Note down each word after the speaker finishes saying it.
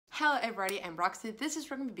Hello everybody, I'm Roxy, this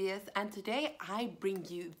is Roxy BS, and today I bring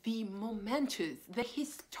you the momentous, the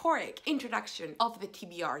historic introduction of the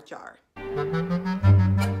TBR jar.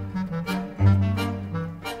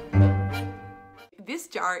 This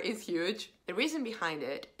jar is huge. The reason behind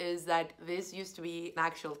it is that this used to be an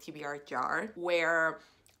actual TBR jar where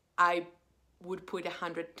I would put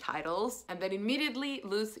 100 titles and then immediately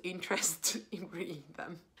lose interest in reading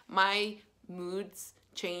them. My moods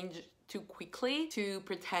change too quickly to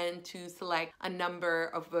pretend to select a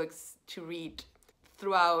number of books to read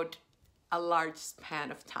throughout a large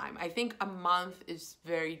span of time. I think a month is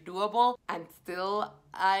very doable, and still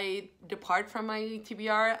I depart from my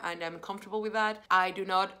TBR and I'm comfortable with that. I do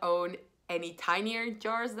not own any tinier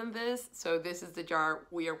jars than this, so this is the jar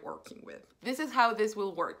we are working with. This is how this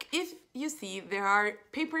will work. If you see, there are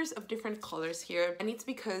papers of different colors here, and it's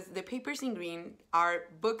because the papers in green are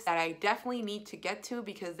books that I definitely need to get to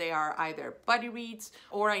because they are either buddy reads,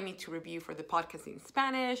 or I need to review for the podcast in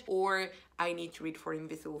Spanish, or I need to read for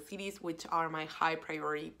Invisible Cities, which are my high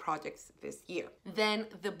priority projects this year. Then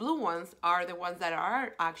the blue ones are the ones that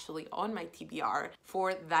are actually on my TBR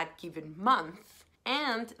for that given month.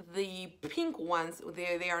 And the pink ones,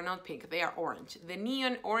 they are not pink, they are orange. The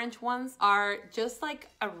neon orange ones are just like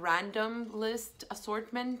a random list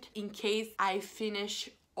assortment in case I finish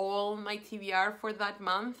all my TBR for that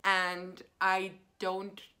month and I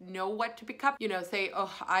don't know what to pick up. You know, say,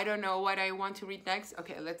 oh, I don't know what I want to read next.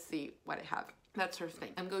 Okay, let's see what I have. That sort of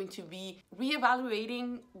thing. I'm going to be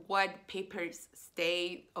reevaluating what papers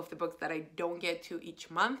stay of the books that I don't get to each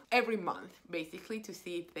month, every month, basically, to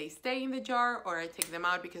see if they stay in the jar or I take them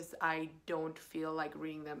out because I don't feel like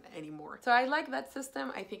reading them anymore. So I like that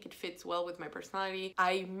system. I think it fits well with my personality.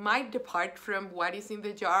 I might depart from what is in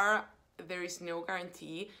the jar. There is no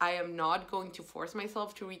guarantee. I am not going to force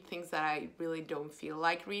myself to read things that I really don't feel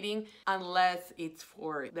like reading unless it's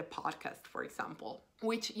for the podcast, for example.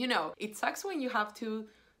 Which, you know, it sucks when you have to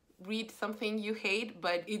read something you hate,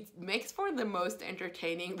 but it makes for the most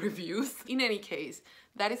entertaining reviews. In any case,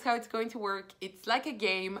 that is how it's going to work. It's like a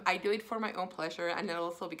game. I do it for my own pleasure and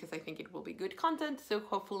also because I think it will be good content, so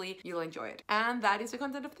hopefully you'll enjoy it. And that is the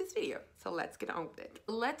content of this video, so let's get on with it.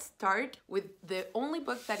 Let's start with the only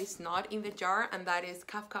book that is not in the jar, and that is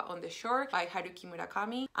Kafka on the Shore by Haruki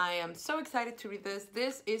Murakami. I am so excited to read this.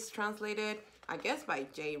 This is translated, I guess, by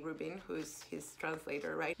J. Rubin, who's his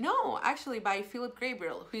translator, right? No, actually by Philip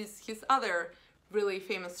Gabriel, who's his other really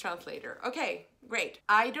famous translator. Okay, great.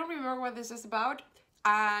 I don't remember what this is about.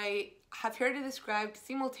 I have heard it described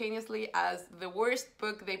simultaneously as the worst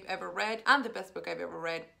book they've ever read and the best book I've ever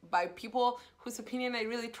read by people whose opinion I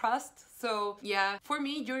really trust. So yeah, for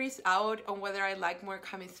me, jury's out on whether I like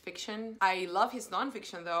Murakami's fiction. I love his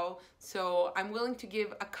nonfiction though, so I'm willing to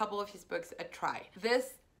give a couple of his books a try.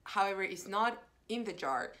 This, however, is not in the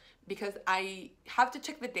jar because I have to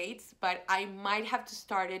check the dates, but I might have to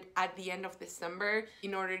start it at the end of December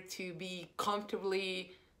in order to be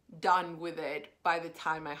comfortably done with it by the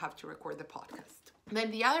time I have to record the podcast.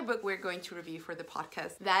 Then the other book we're going to review for the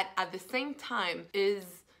podcast that at the same time is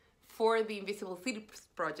for the Invisible Cities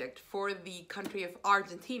project for the country of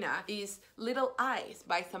Argentina is Little Eyes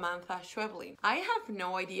by Samantha Schweblin. I have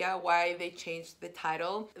no idea why they changed the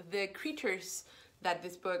title. The creatures that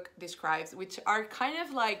this book describes, which are kind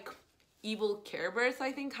of like evil Care Bears,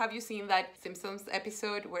 I think. Have you seen that Simpsons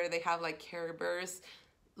episode where they have like Care Bears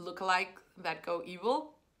look-alike that go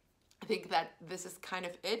evil? I think that this is kind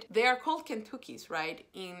of it. They are called Kentuckys, right,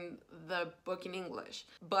 in the book in English,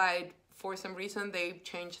 but for some reason they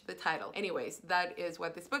changed the title. Anyways, that is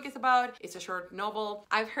what this book is about. It's a short novel.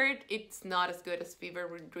 I've heard it's not as good as Fever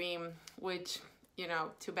Dream, which, you know,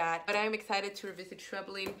 too bad. But I'm excited to revisit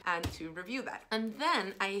Schweblin and to review that. And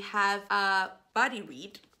then I have a buddy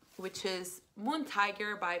read, which is Moon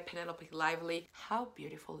Tiger by Penelope Lively. How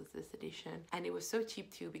beautiful is this edition? And it was so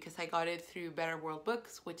cheap too because I got it through Better World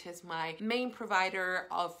Books, which is my main provider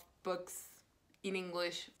of books in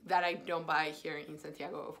English that I don't buy here in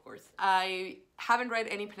Santiago, of course. I haven't read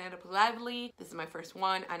any Penelope Lively. This is my first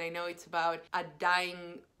one, and I know it's about a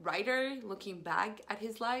dying writer looking back at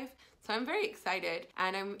his life. So I'm very excited,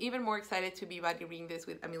 and I'm even more excited to be buddy reading this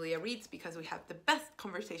with Amelia Reads because we have the best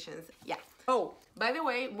conversations. Yeah. Oh, by the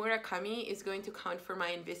way, Murakami is going to count for my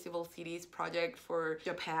Invisible Cities project for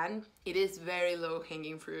Japan. It is very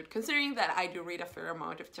low-hanging fruit, considering that I do read a fair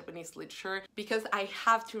amount of Japanese literature. Because I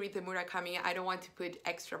have to read the Murakami, I don't want to put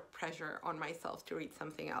extra pressure on myself to read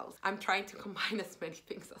something else. I'm trying to combine as many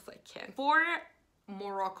things as I can. For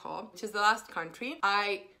Morocco, which is the last country,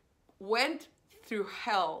 I went through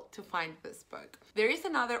hell to find this book. There is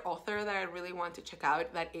another author that I really want to check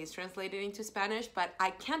out that is translated into Spanish, but I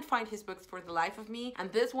can't find his books for the life of me.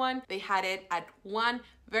 And this one, they had it at one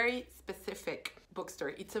very specific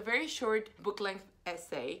bookstore. It's a very short book-length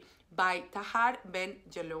essay by Tahar ben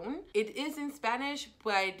Jelloun. It is in Spanish,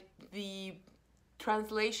 but the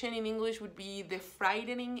translation in English would be The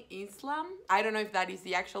Frightening Islam. I don't know if that is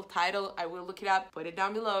the actual title. I will look it up, put it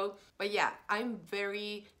down below. But yeah, I'm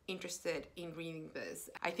very interested in reading this.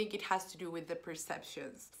 I think it has to do with the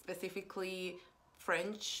perceptions, specifically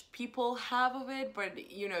French people have of it,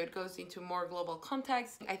 but you know, it goes into more global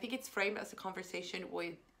context. I think it's framed as a conversation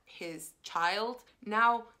with his child.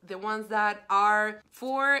 Now, the ones that are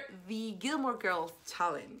for the Gilmore Girls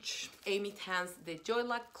challenge. Amy Tan's The Joy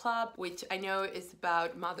Luck Club, which I know is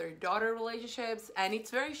about mother-daughter relationships, and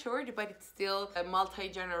it's very short, but it's still a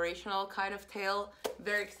multi-generational kind of tale.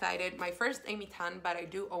 Very excited. My first Amy Tan, but I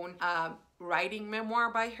do own a writing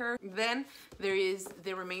memoir by her. Then there is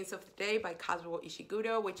The Remains of the Day by Kazuo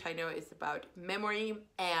Ishiguro, which I know is about memory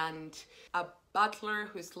and a butler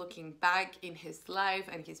who's looking back in his life,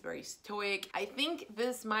 and he's very stoic. I think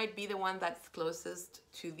this might be the one that's closest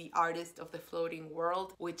to The Artist of the Floating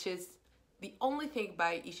World, which is the only thing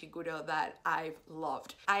by Ishiguro that I've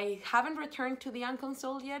loved. I haven't returned to the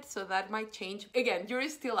Unconsoled yet, so that might change. Again,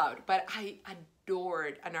 jury's still out, but I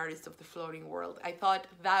adored An Artist of the Floating World. I thought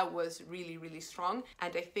that was really, really strong,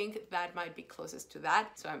 and I think that might be closest to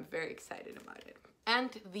that, so I'm very excited about it. And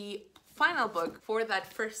the final book for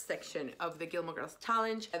that first section of the Gilmore Girls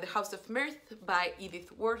challenge, The House of Mirth by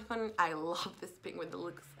Edith Wharton. I love this Penguin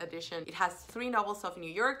Deluxe edition. It has 3 novels of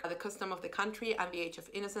New York, The Custom of the Country and The Age of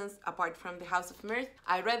Innocence, apart from The House of Mirth.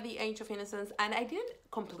 I read The Age of Innocence and I didn't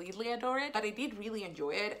completely adore it, but I did really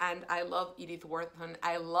enjoy it, and I love Edith Wharton.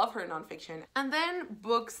 I love her nonfiction. And then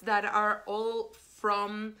books that are all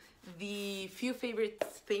from the Few Favorite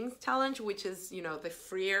Things challenge, which is, you know, the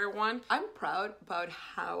freer one. I'm proud about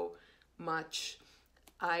how much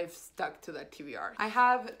I've stuck to that TBR. I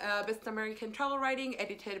have Best American Travel Writing,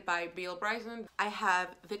 edited by Bryson. I have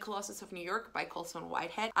The Colossus of New York by Colson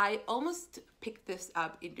Whitehead. I almost picked this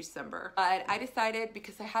up in December, but I decided,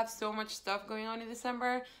 because I have so much stuff going on in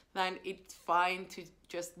December, then it's fine to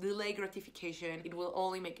just delay gratification. It will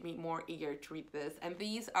only make me more eager to read this. And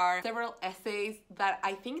these are several essays that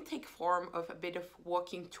I think take form of a bit of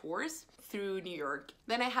walking tours through New York.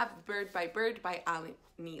 Then I have Bird by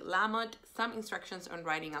Lamott, Some Instructions on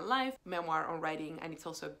Writing a Life, Memoir on Writing, and it's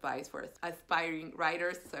also advice for aspiring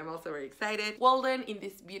writers, so I'm also very excited. Walden, in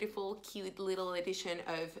this beautiful, cute little edition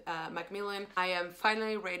of Macmillan. I am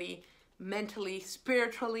finally ready, mentally,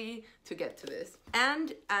 spiritually, to get to this.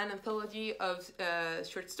 And an anthology of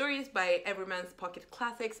short stories by Everyman's Pocket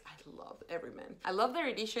Classics. I love Everyman. I love their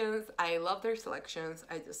editions, I love their selections,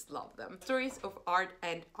 I just love them. Stories of art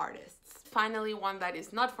and artists. Finally, one that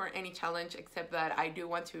is not for any challenge, except that I do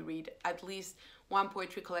want to read at least one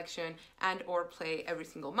poetry collection and or play every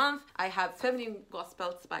single month. I have 17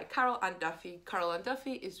 Gospels by Carol Ann Duffy. Carol Ann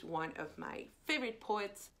Duffy is one of my favorite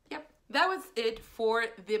poets. Yep. That was it for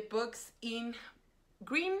the books in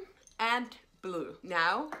green and blue.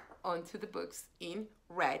 Now, on to the books in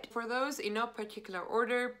red. For those in no particular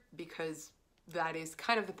order, because that is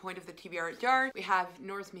kind of the point of the TBR jar, we have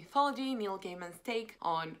Norse mythology, Neil Gaiman's take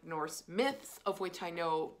on Norse myths, of which I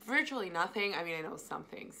know virtually nothing. I mean, I know some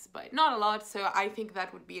things, but not a lot, so I think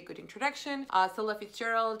that would be a good introduction. Stella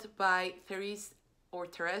Fitzgerald by Therese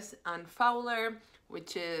Ann Fowler,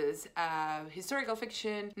 which is a historical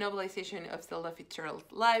fiction novelization of Stella Fitzgerald's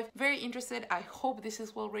life. Very interested. I hope this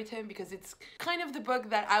is well written, because it's kind of the book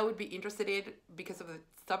that I would be interested in because of the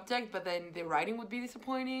subject, but then the writing would be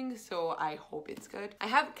disappointing, so I hope it's good. I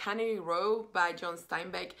have Cannery Row by John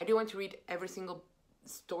Steinbeck. I do want to read every single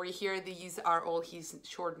story here. These are all his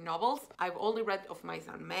short novels. I've only read Of Mice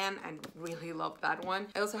and Men and really love that one.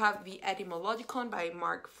 I also have The Etymologicon by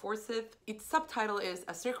Mark Forsyth. Its subtitle is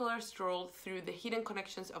A Circular Stroll Through the Hidden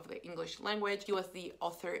Connections of the English Language. He was the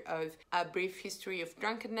author of A Brief History of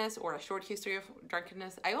Drunkenness, or A Short History of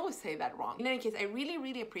Drunkenness. I always say that wrong. In any case, I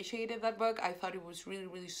really appreciated that book. I thought it was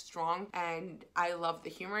really strong, and I love the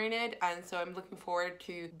humor in it, and so I'm looking forward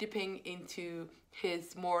to dipping into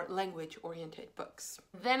his more language-oriented books.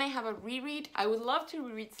 Then I have a reread. I would love to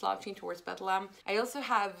reread Slouching Towards Bethlehem. I also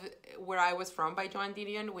have Where I Was From by Joan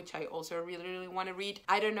Didion, which I also really want to read.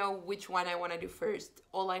 I don't know which one I want to do first.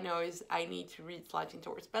 All I know is I need to read Slouching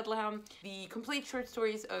Towards Bethlehem. The complete short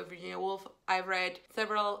stories of Virginia Woolf. I've read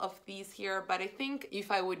several of these here, but I think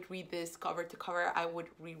if I would read this cover to cover, I would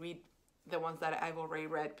reread the ones that I've already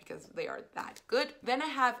read because they are that good. Then I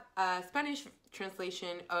have a Spanish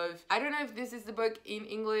translation of, I don't know if this is the book in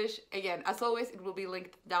English. Again, as always, it will be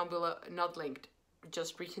linked down below, not linked,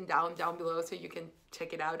 just written down below so you can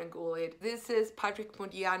check it out and Google it. This is Patrick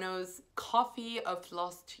Modiano's Coffee of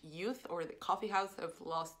Lost Youth, or the Coffee House of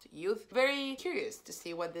Lost Youth. Very curious to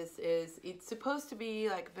see what this is. It's supposed to be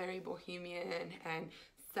like very bohemian and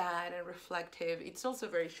sad and reflective. It's also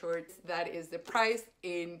very short. That is the price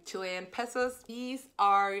in Chilean pesos. These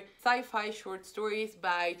are sci-fi short stories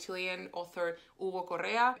by Chilean author Hugo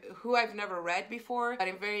Correa, who I've never read before, but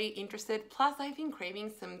I'm very interested. Plus, I've been craving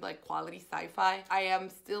some like quality sci-fi. I am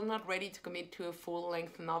still not ready to commit to a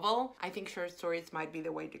full-length novel. I think short stories might be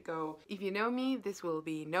the way to go. If you know me, this will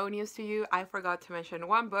be no news to you. I forgot to mention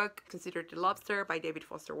one book, Considered the Lobster by David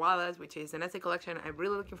Foster Wallace, which is an essay collection I'm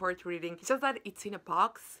really looking forward to reading. It's just that it's in a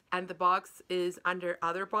box, and the box is under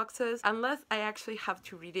other boxes. Unless I actually have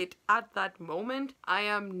to read it at that moment, I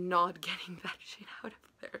am not getting that shit out of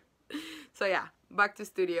there. So yeah, back to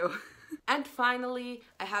studio. And finally,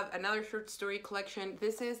 I have another short story collection.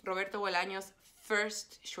 This is Roberto Bolaños'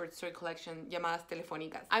 first short story collection, Llamadas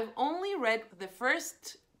Telefónicas. I've only read the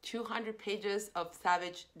first 200 pages of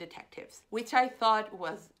Savage Detectives, which I thought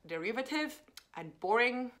was derivative and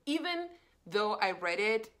boring, even though I read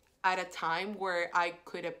it at a time where I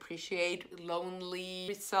could appreciate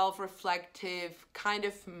lonely, self-reflective, kind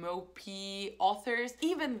of mopey authors.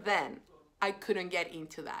 Even then, I couldn't get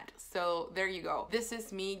into that. So there you go. This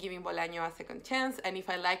is me giving Bolaño a second chance, and if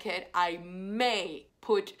I like it, I may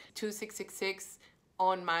put 2666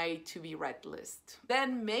 on my to-be read list.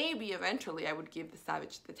 Then maybe eventually I would give the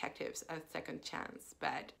Savage Detectives a second chance,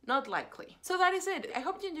 but not likely. So that is it. I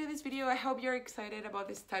hope you enjoyed this video. I hope you're excited about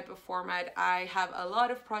this type of format. I have a lot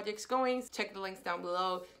of projects going. Check the links down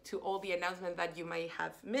below to all the announcements that you may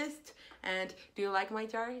have missed. And do you like my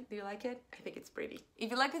jar? Do you like it? I think it's pretty. If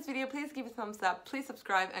you like this video, please give it a thumbs up. Please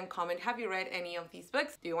subscribe and comment. Have you read any of these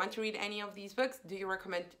books? Do you want to read any of these books? Do you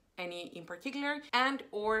recommend any in particular? And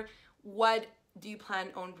or what do you plan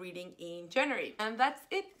on reading in January? And that's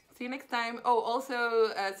it. See you next time. Oh,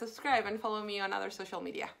 also subscribe and follow me on other social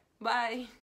media. Bye.